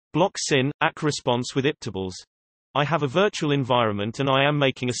Block SYN ACK response with iptables. I have a virtual environment and I am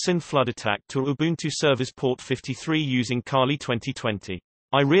making a SYN flood attack to Ubuntu Service Port 53 using Kali 2020.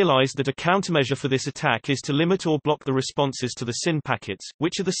 I realized that a countermeasure for this attack is to limit or block the responses to the SYN packets,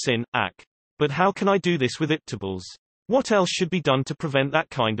 which are the SYN ACK. But how can I do this with iptables? What else should be done to prevent that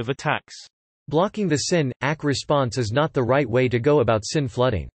kind of attacks? Blocking the SYN ACK response is not the right way to go about SYN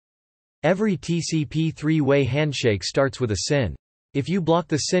flooding. Every TCP three-way handshake starts with a SYN. If you block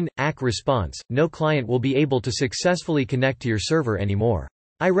the SYN ACK response, no client will be able to successfully connect to your server anymore.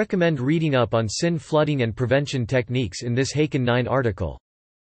 I recommend reading up on SYN flooding and prevention techniques in this Haken 9 article.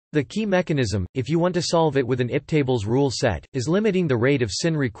 The key mechanism, if you want to solve it with an iptables rule set, is limiting the rate of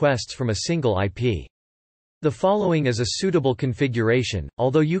SYN requests from a single IP. The following is a suitable configuration,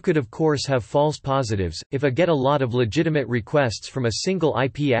 although you could of course have false positives, if I get a lot of legitimate requests from a single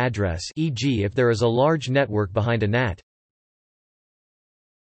IP address, e.g. if there is a large network behind a NAT.